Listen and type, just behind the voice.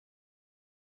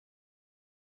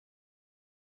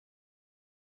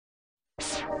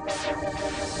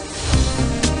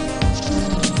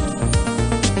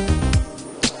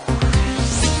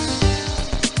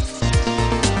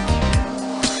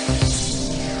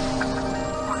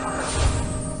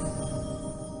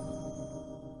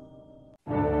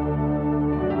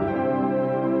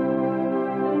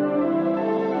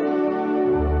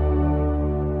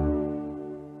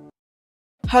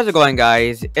How's it going,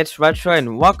 guys? It's Retro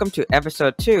and welcome to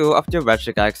episode 2 of the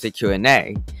retroGALAXY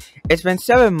Q&A. It's been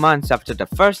 7 months after the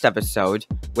first episode,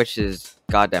 which is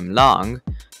goddamn long,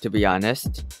 to be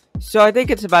honest. So I think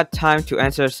it's about time to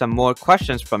answer some more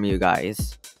questions from you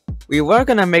guys. We were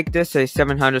gonna make this a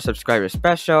 700 subscriber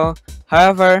special,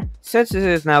 however, since it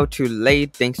is now too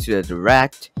late thanks to the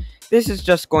direct, this is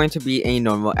just going to be a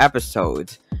normal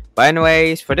episode. But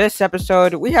anyways, for this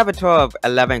episode, we have a total of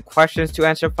 11 questions to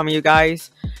answer from you guys.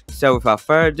 So without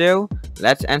further ado,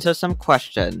 let's answer some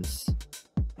questions.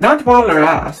 Not Waller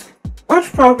asks, which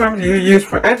program do you use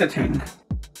for editing?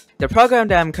 The program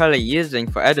that I'm currently using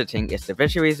for editing is the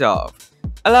Resolve.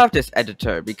 I love this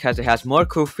editor because it has more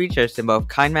cool features than both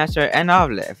KineMaster and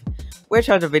Olive, which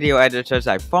are the video editors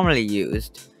I formerly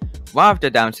used. One of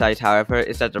the downsides, however,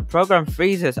 is that the program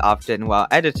freezes often while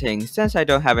editing since I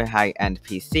don't have a high-end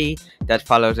PC that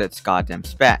follows its goddamn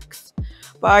specs.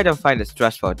 But I don't find it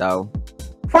stressful though.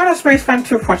 Final Space Fan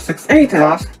 2468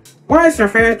 asks, what is your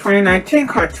favorite 2019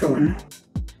 cartoon?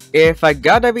 If I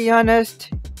gotta be honest,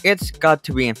 it's got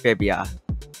to be Amphibia.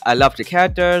 I love the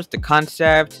characters, the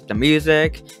concept, the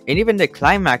music, and even the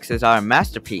climaxes are a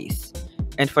masterpiece.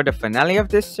 And for the finale of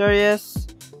this series,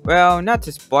 well, not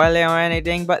to spoil it or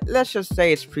anything, but let's just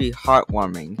say it's pretty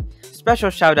heartwarming.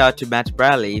 Special shout out to Matt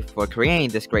Bradley for creating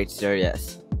this great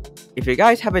series. If you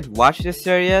guys haven't watched this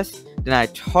series, then I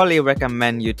totally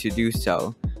recommend you to do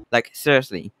so. Like,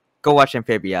 seriously, go watch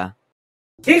Amphibia.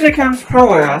 DJ Cam's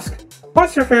Pro asks,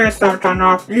 what's your favorite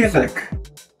subgenre of music?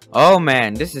 Oh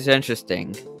man, this is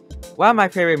interesting. While my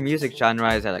favorite music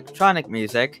genre is electronic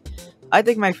music, I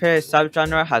think my favorite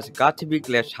subgenre has got to be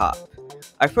glitch hop.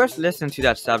 I first listened to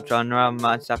that subgenre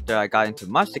months after I got into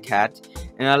Monster Cat,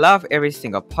 and I love every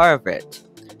single part of it.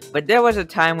 But there was a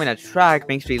time when a track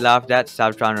makes me love that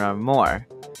subgenre more.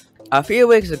 A few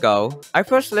weeks ago, I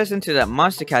first listened to that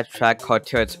Monster Cat track called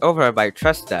Till It's Over by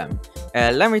Trust Them,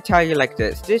 and let me tell you like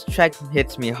this track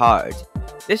hits me hard.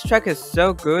 This track is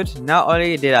so good, not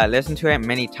only did I listen to it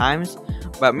many times,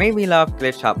 but made me love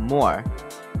glitch hop more.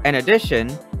 In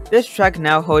addition, this track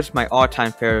now holds my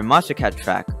all-time favorite Monster Cat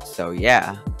track, so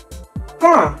yeah.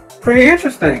 Huh, pretty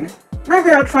interesting. Maybe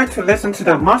I'll try to listen to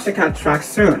that Monster Cat track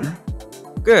soon.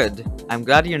 Good, I'm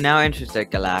glad you're now interested,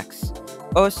 Galax.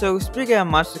 Also, speaking of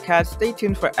Monster Cat, stay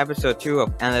tuned for episode 2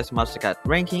 of Endless Monster Cat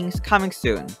Rankings coming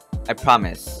soon. I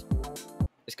promise.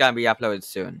 It's gonna be uploaded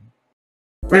soon.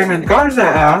 Raymond Garza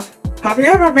asks, have you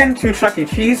ever been to Chuck E.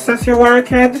 Cheese since you were a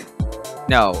kid?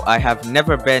 No, I have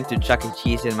never been to Chuck E.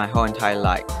 Cheese in my whole entire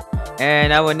life.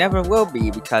 And I will never will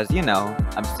be because, you know,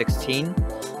 I'm 16.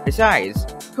 Besides,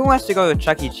 who wants to go to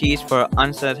Chuck E. Cheese for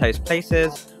unsanitized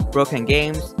places, broken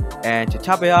games, and to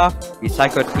top it off,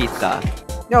 recycled pizza?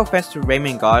 No offense to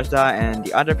Raymond Garza and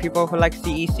the other people who like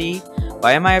CEC,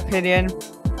 but in my opinion,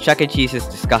 Chuck E. Cheese is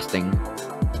disgusting.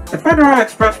 The Federal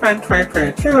Express Fan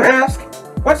 2022 asks,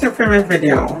 what's your favorite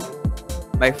video?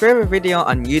 My favorite video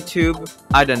on YouTube?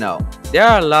 I don't know. There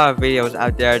are a lot of videos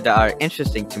out there that are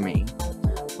interesting to me.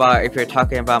 But if you're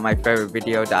talking about my favorite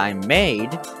video that I made,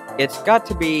 it's got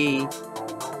to be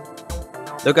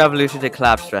Look Evolution to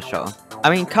Collab Special. I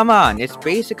mean, come on, it's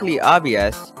basically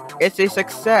obvious. It's a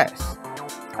success.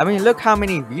 I mean, look how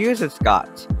many views it's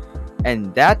got.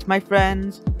 And that, my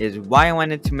friends, is why I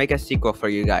wanted to make a sequel for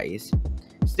you guys.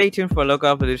 Stay tuned for Local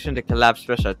Evolution to Collab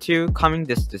Special 2 coming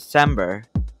this December.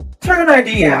 Turn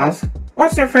ID asks,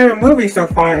 what's your favorite movie so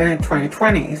far in the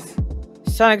 2020s?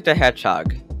 Sonic the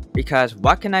Hedgehog. Because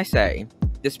what can I say?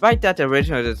 Despite that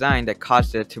original design that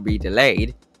caused it to be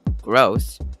delayed,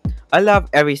 gross, I love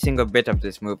every single bit of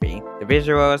this movie. The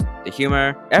visuals, the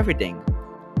humor, everything.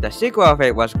 The sequel of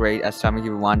it was great, as some of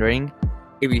you were wondering.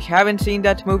 If you haven't seen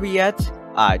that movie yet,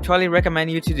 I totally recommend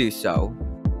you to do so.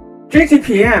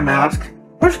 JTPM asks,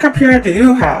 which computer do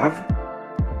you have?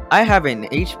 I have an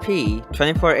HP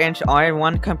 24-inch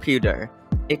all-in-one computer.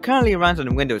 It currently runs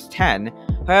on Windows 10,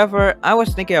 however, I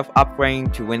was thinking of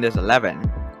upgrading to Windows 11.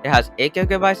 It has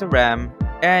 8GB of RAM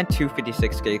and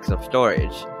 256GB of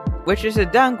storage, which is a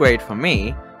downgrade for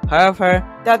me. However,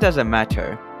 that doesn't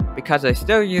matter, because I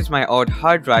still use my old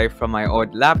hard drive from my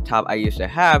old laptop I used to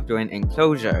have during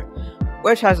enclosure,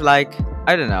 which has like,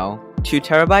 I don't know, 2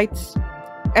 terabytes?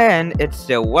 And it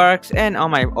still works and all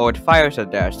my old files are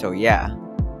there, so yeah.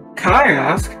 Kai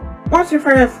asks, what's your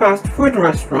favorite fast food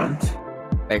restaurant?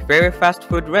 My favorite fast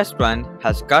food restaurant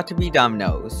has got to be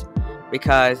Domino's,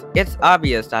 because it's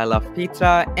obvious that I love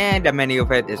pizza and the menu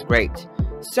of it is great.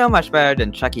 So much better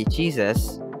than Chuck E.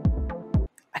 Cheese's.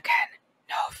 Again,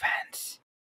 no offense.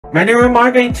 Many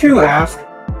Reminding 2 asks,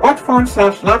 what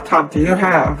phone/laptop do you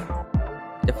have?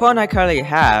 The phone I currently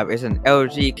have is an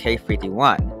LG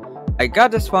K51. I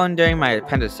got this phone during my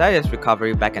appendicitis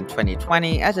recovery back in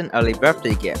 2020 as an early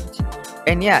birthday gift.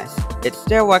 And yes, it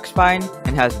still works fine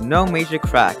and has no major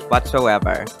crack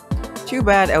whatsoever. Too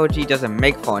bad LG doesn't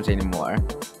make phones anymore.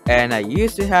 And I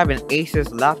used to have an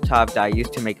Asus laptop that I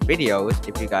used to make videos,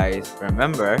 if you guys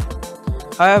remember.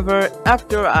 However,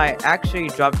 after I actually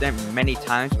dropped them many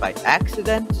times by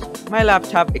accident, my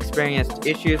laptop experienced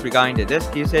issues regarding the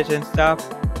disk usage and stuff,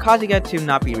 causing it to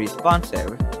not be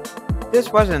responsive.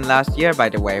 This wasn't last year, by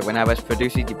the way, when I was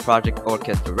producing the Project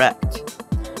Orchis Direct.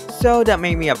 So that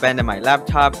made me abandon my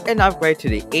laptop and upgrade to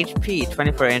the HP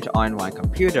 24-inch all-in-one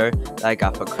computer that I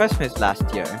got for Christmas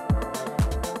last year.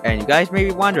 And you guys may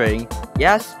be wondering,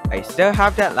 yes, I still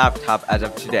have that laptop as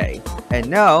of today. And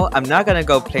no, I'm not gonna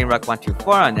go plain Rock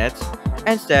 124 on it.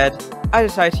 Instead, I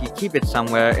decided to keep it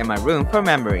somewhere in my room for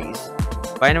memories.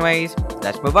 But anyways,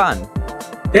 let's move on.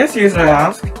 This user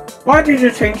asks, why did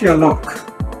you change your look?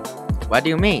 What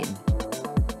do you mean?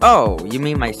 Oh, you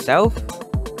mean myself?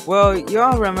 Well, you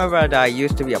all remember that I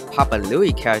used to be a Papa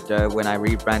Louie character when I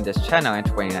rebranded this channel in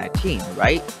 2019,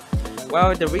 right?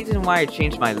 Well, the reason why I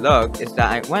changed my look is that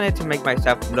I wanted to make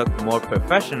myself look more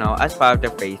professional as part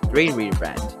of the Phase 3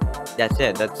 rebrand. That's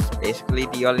it, that's basically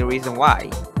the only reason why.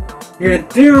 You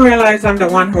do realize I'm the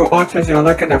one who alters your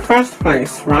look in the first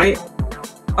place, right?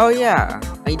 Oh yeah,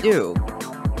 I do.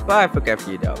 But I forgive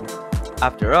you though.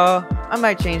 After all, I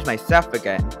might change myself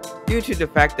again, due to the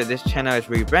fact that this channel is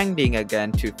rebranding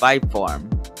again to 5 form.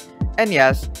 And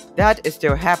yes, that is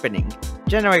still happening.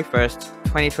 January 1st,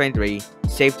 2023,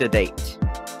 save the date.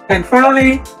 And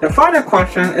finally, the final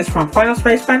question is from Final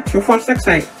Spaceman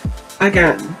 2468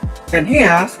 again. And he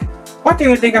asks, what do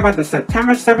you think about the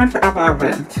September 7th Apple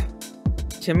event?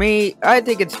 To me, I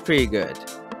think it's pretty good.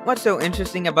 What's so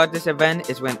interesting about this event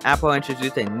is when Apple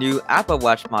introduced a new Apple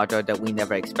Watch model that we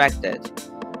never expected.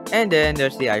 And then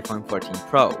there's the iPhone 14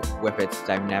 Pro with its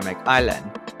dynamic island,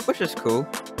 which is cool.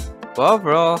 But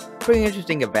overall, pretty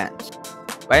interesting event.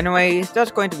 But anyways,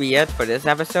 that's going to be it for this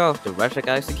episode of the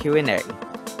retroGALAXY Q&A.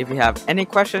 If you have any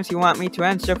questions you want me to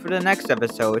answer for the next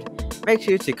episode, make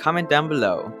sure to comment down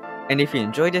below. And if you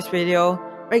enjoyed this video,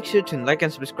 make sure to like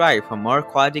and subscribe for more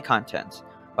quality content.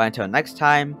 But until next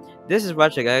time, this is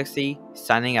retroGALAXY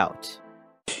signing out.